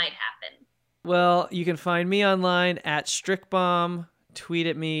what might happen. Well, you can find me online at Strickbomb. Tweet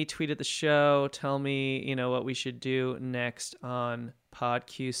at me, tweet at the show. Tell me, what we should do next on Pod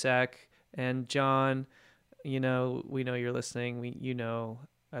Cusack. And John, we know you're listening.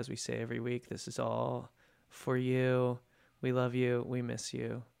 As we say every week, this is all for you. We love you. We miss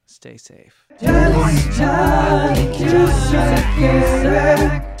you. Stay safe. Just John Cusack,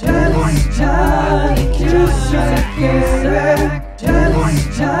 baby. Just John Cusack, baby.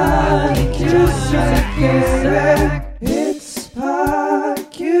 Just John Cusack, baby. It's Pod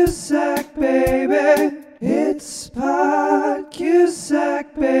Cusack, baby.